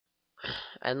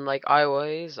And like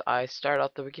always, I start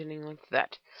out the beginning like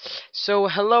that. So,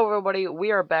 hello everybody,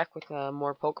 we are back with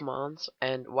more Pokemons,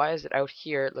 and why is it out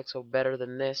here? It looks so better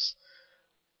than this.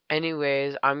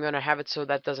 Anyways, I'm gonna have it so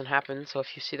that doesn't happen, so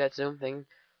if you see that zoom thing,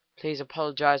 please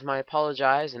apologize,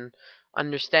 and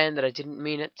understand that I didn't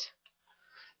mean it.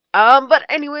 But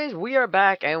anyways, we are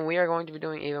back, and we are going to be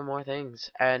doing even more things,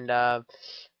 and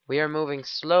we are moving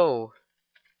slow.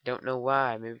 Don't know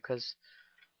why, maybe because,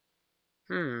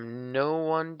 no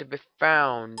one to be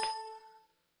found.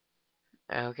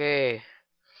 Okay.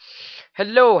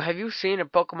 Hello, have you seen a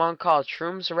Pokemon called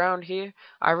Shrooms around here?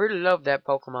 I really love that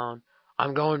Pokemon.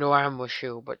 I'm going to ambush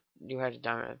you, but you had to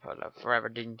die forever,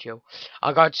 didn't you?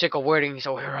 I got sick of waiting,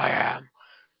 so here I am.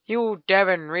 You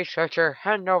Devon researcher,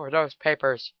 hand over those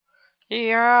papers.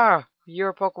 Yeah, you're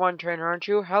a Pokemon trainer, aren't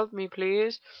you? Help me,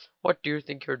 please. What do you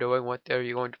think you're doing? What are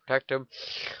you going to protect him?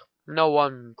 No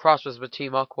one crosses with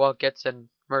Team Aqua gets in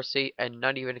mercy, and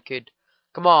not even a kid.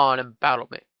 Come on and battle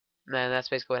me. And that's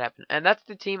basically what happened. And that's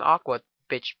the Team Aqua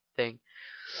bitch thing.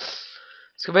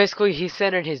 So basically, he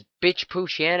sent in his bitch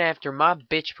Poochyena after my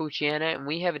bitch Poochyena, and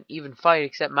we haven't even fight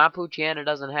except my Poochyena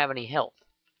doesn't have any health.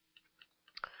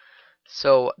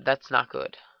 So that's not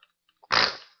good.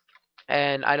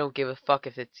 And I don't give a fuck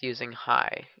if it's using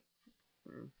high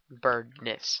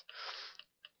birdness.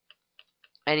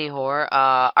 Anyhow,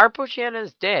 our Poochyena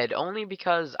is dead only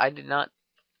because I did not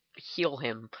heal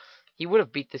him. He would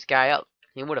have beat this guy up.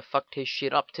 He would have fucked his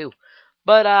shit up too.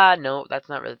 But no, that's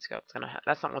not really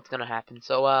that's not what's gonna happen.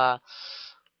 So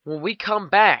when we come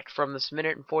back from this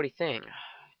minute and 40 thing,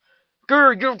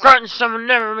 Grr, you've gotten some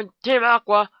never with Team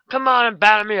Aqua. Come on and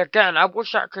battle me again. I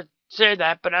wish I could say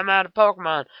that, but I'm out of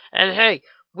Pokemon. And hey,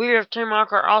 we of Team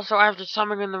Aqua are also after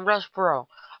summoning the Respro.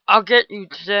 I'll get you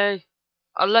today.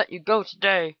 I'll let you go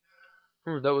today.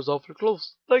 That was awfully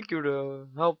close. Thank you to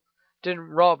help. Didn't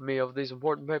rob me of these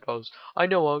important papers. I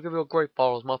know, I'll give you a great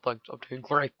ball as my thanks. Obtain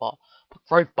great ball.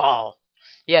 Great ball.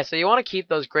 Yeah, so you want to keep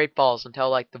those great balls until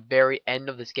like the very end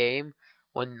of this game,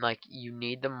 when like you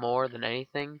need them more than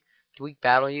anything. Do we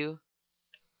battle you?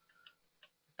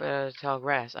 Tall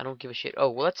grass. I don't give a shit. Oh,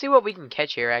 well, let's see what we can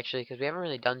catch here actually, because we haven't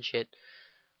really done shit.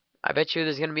 I bet you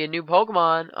there's gonna be a new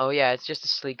Pokemon. Oh yeah, it's just a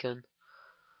Sleekun.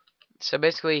 So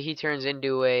basically, he turns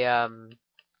into a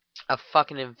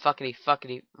fucking and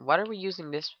fuckity. What are we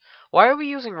using this? Why are we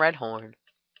using Redhorn?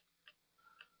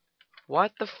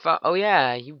 What the fuck? Oh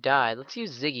yeah, you died. Let's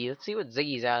use Ziggy. Let's see what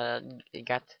Ziggy's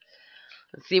got.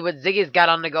 Let's see what Ziggy's got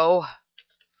on the go.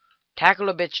 Tackle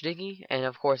a bitch, Ziggy. And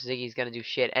of course, Ziggy's gonna do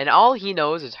shit. And all he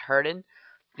knows is hurting.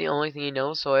 The only thing he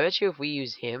knows. So I bet you if we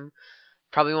use him,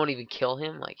 probably won't even kill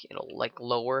him. Like it'll like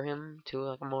lower him to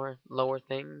like a more lower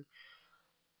thing.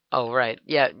 Oh, right.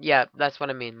 Yeah, that's what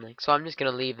I mean. Like, so I'm just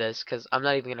gonna leave this, because I'm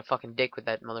not even gonna fucking dick with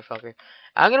that motherfucker.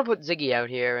 I'm gonna put Ziggy out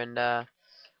here, and,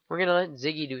 we're gonna let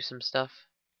Ziggy do some stuff.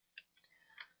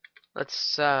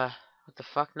 Let's, what the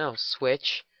fuck? No,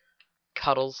 switch.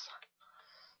 Cuddles.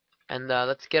 And,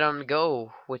 let's get on the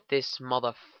go with this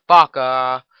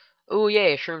motherfucker. Ooh,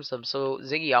 yeah, shroom some. So,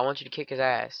 Ziggy, I want you to kick his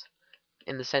ass.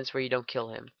 In the sense where you don't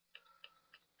kill him.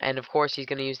 And, of course, he's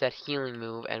gonna use that healing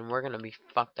move, and we're gonna be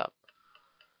fucked up.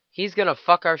 He's gonna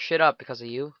fuck our shit up because of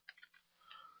you.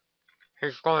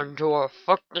 He's going to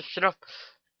fuck this shit up.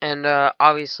 And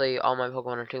obviously all my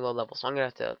Pokemon are too low level, so I'm gonna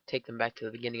have to take them back to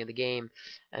the beginning of the game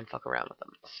and fuck around with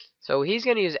them. So he's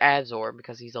gonna use Absorb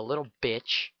because he's a little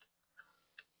bitch.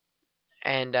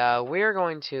 And we're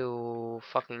going to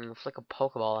fucking flick a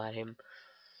Pokeball at him.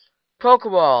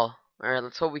 Pokeball! Alright,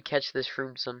 let's hope we catch this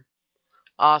Shroomsome.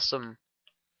 Awesome.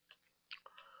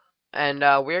 And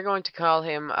we're going to call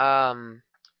him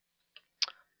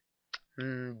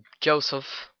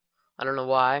Joseph. I don't know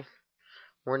why.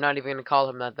 We're not even going to call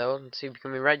him that, though. Let's see,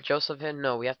 can we write Joseph in?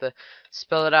 No, we have to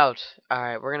spell it out.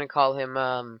 Alright, we're going to call him,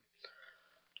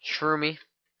 Shroomy.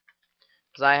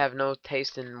 Because I have no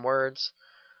taste in words.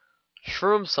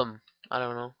 Shroomsome. I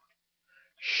don't know.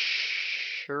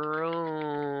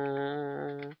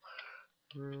 Shroomsome.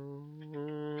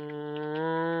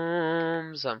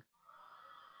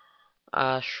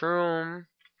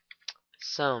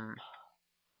 Shroomsome.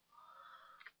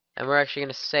 And we're actually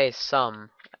going to say some,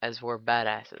 as we're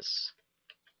badasses.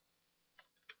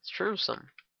 Shroomsome.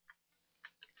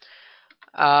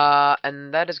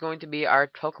 And that is going to be our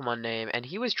Pokemon name. And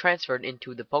he was transferred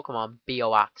into the Pokemon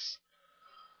Box.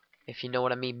 If you know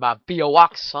what I mean by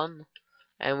Box, son.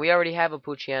 And we already have a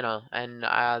Poochyena. And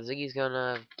Ziggy's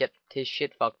gonna get his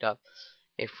shit fucked up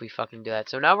if we fucking do that.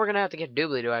 So now we're gonna have to get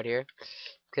Doobly-Doo out here.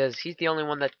 Because he's the only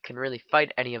one that can really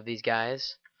fight any of these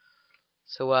guys.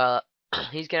 So,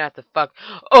 He's gonna have to fuck.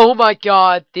 Oh my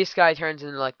god! This guy turns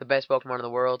into like the best Pokemon in the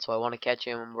world, so I want to catch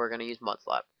him. And we're gonna use Mud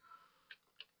Slap.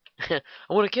 I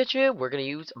want to catch him. We're gonna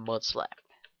use Mud Slap.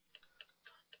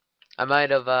 I might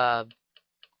have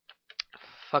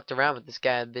fucked around with this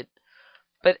guy a bit,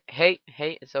 but hey,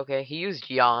 it's okay. He used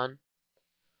Yawn.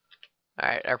 All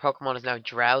right, our Pokemon is now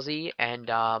drowsy, and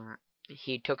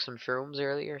he took some shrooms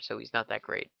earlier, so he's not that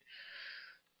great.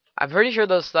 I'm pretty sure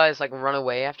those guys like run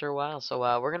away after a while, so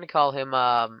we're gonna call him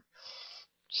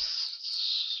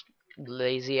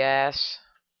lazy ass,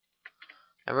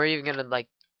 and we're even gonna like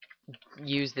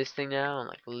use this thing now and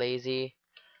like lazy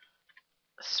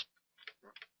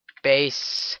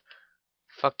space.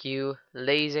 Fuck you,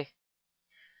 lazies.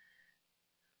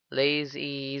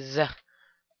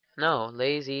 No,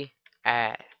 lazy.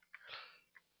 Ah,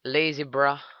 lazy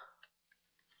bruh.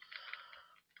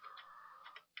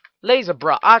 Laser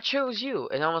bruh. I chose you.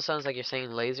 It almost sounds like you're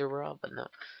saying laser bruh, but no.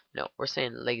 No, we're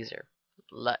saying laser.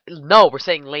 No, we're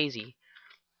saying lazy.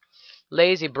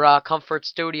 Lazy bruh, comfort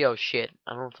studio shit.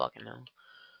 I don't fucking know.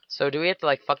 So do we have to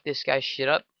like fuck this guy's shit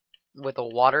up with a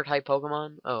water type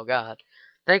Pokemon? Oh god.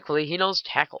 Thankfully he knows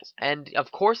tackles. And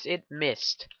of course it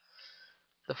missed.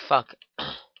 The fuck.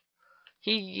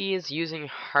 He is using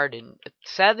Harden.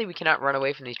 Sadly we cannot run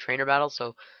away from these trainer battles,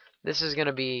 so this is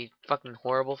gonna be fucking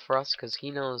horrible for us because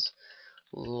he knows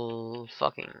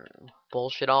fucking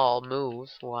bullshit all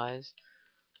moves wise.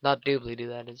 Not doobly do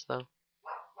that is though.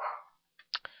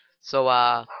 So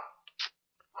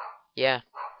yeah.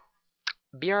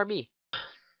 BRB.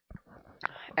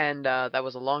 And that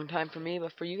was a long time for me,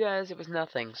 but for you guys it was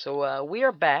nothing. So we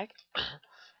are back.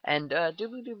 And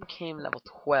Doobly Doo became level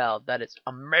 12. That is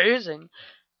amazing.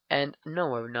 And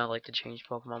no, I would not like to change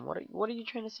Pokemon. What are you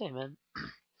trying to say, man?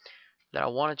 That I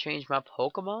want to change my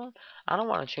Pokemon? I don't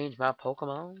want to change my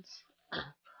Pokemons.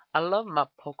 I love my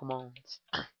Pokemons.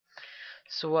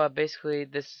 So basically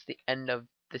this is the end of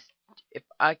this. If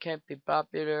I can't be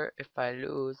popular, if I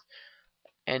lose.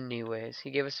 Anyways,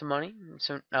 he gave us some money.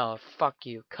 So oh fuck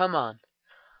you. Come on.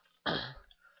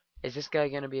 Is this guy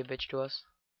gonna be a bitch to us?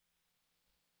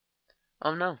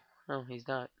 Oh no. No, he's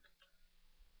not.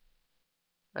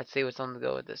 Let's see what's on the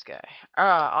go with this guy.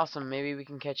 Ah, awesome. Maybe we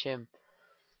can catch him.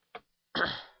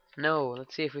 No,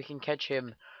 let's see if we can catch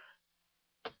him.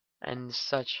 And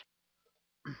such.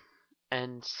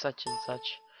 And such and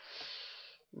such.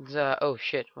 Oh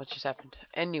shit, what just happened?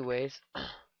 Anyways.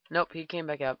 Nope, he came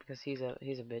back out because he's a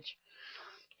bitch.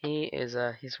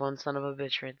 He's one son of a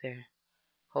bitch right there.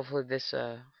 Hopefully this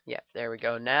yeah, there we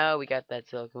go. Now we got that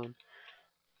silicone.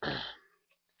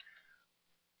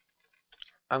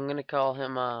 I'm gonna call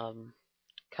him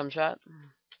Cumshot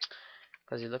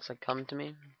because he looks like cum to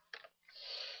me.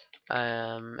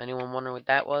 Anyone wonder what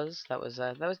that was? That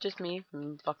was just me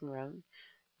fucking around.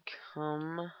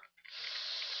 Come.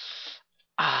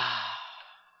 Ah.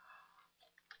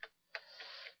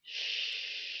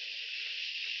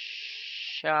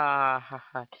 Shah.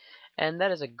 And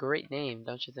that is a great name,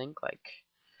 don't you think? Like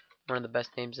one of the best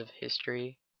names of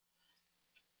history.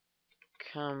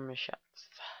 Come shots.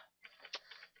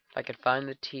 If I could find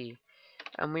the T.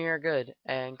 And we are good.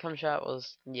 And come shot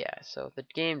was yeah, so the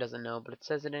game doesn't know, but it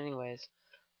says it anyways.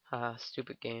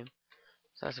 Stupid game.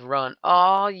 So let's run.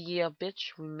 Oh yeah,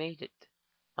 bitch, we made it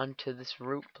onto this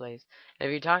root place. And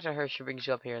if you talk to her, she brings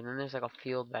you up here, and then there's like a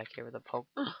field back here with a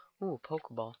ooh, a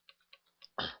Pokeball.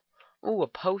 Ooh, a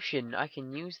potion. I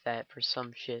can use that for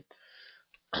some shit.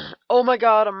 Oh my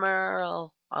god, a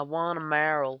Meryl. I want a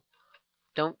Meryl.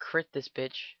 Don't crit this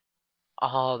bitch.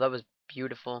 Oh, that was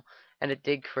beautiful. And it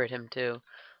did crit him too.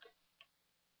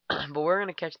 But we're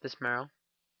gonna catch this Meryl.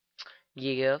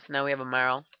 Yeah, now we have a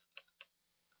Meryl.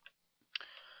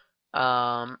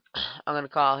 I'm gonna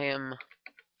call him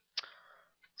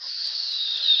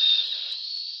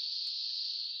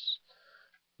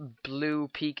Blue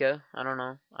Pika. I don't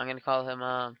know. I'm gonna call him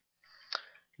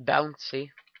Bouncy,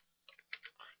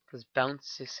 because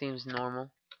Bouncy seems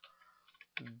normal.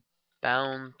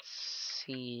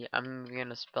 Bouncy. I'm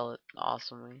gonna spell it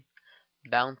awesomely.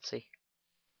 Bouncy.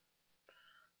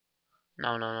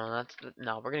 No, no.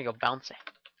 We're gonna go Bouncy.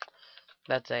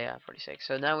 That's a 46.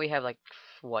 So now we have like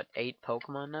what 8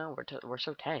 Pokemon now. We're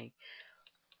so tank.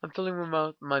 I'm filling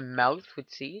my mouth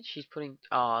with seeds. She's putting.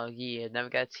 Oh yeah. Now we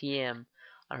got TM.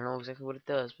 I don't know exactly what it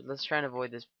does, but let's try and avoid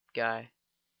this guy.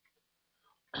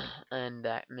 And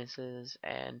that misses.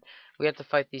 And we have to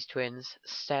fight these twins.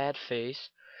 Sad face.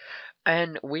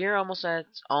 And we're almost at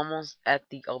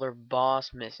the other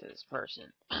boss misses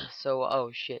person. So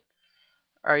oh shit.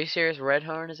 Are you serious?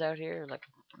 Redhorn is out here like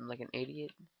an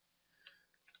idiot.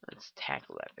 Let's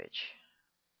tackle that bitch.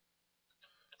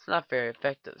 It's not very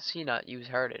effective. See not use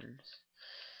Harden's.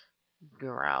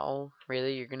 Growl?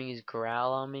 Really? You're gonna use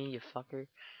Growl on me, you fucker?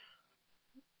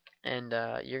 And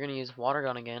you're gonna use Water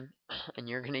Gun again. And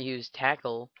you're gonna use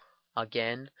Tackle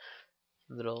again.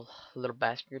 Little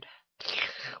bastard.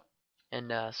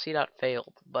 And C dot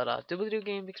failed. But Doobly-Doo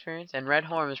gained experience. And Red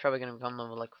Horn is probably gonna become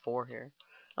level like 4 here.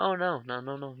 Oh no,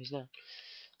 he's not.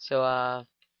 So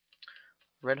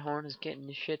Red Horn is getting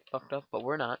his shit fucked up, but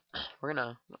we're not. We're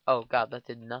gonna. Oh god, that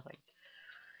did nothing.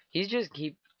 He just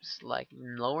keeps like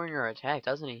lowering our attack,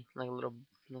 doesn't he? Like a little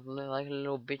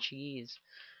bitch he is.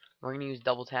 We're gonna use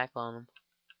double tackle on him.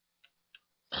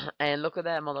 And look at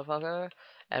that motherfucker.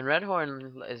 And Red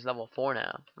Horn is level 4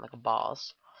 now, like a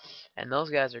boss. And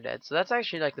those guys are dead. So that's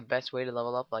actually like the best way to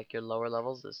level up like your lower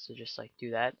levels is to just like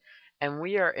do that. And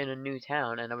we are in a new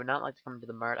town, and I would not like to come to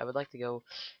the mart. I would like to go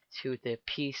to the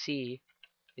PC.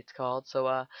 It's called.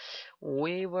 So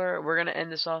we're gonna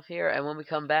end this off here, and when we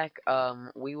come back,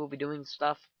 we will be doing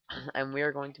stuff, and we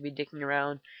are going to be dicking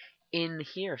around in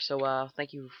here. So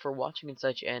thank you for watching and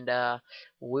such, and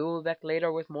we will be back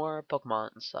later with more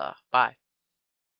Pokemon. Bye.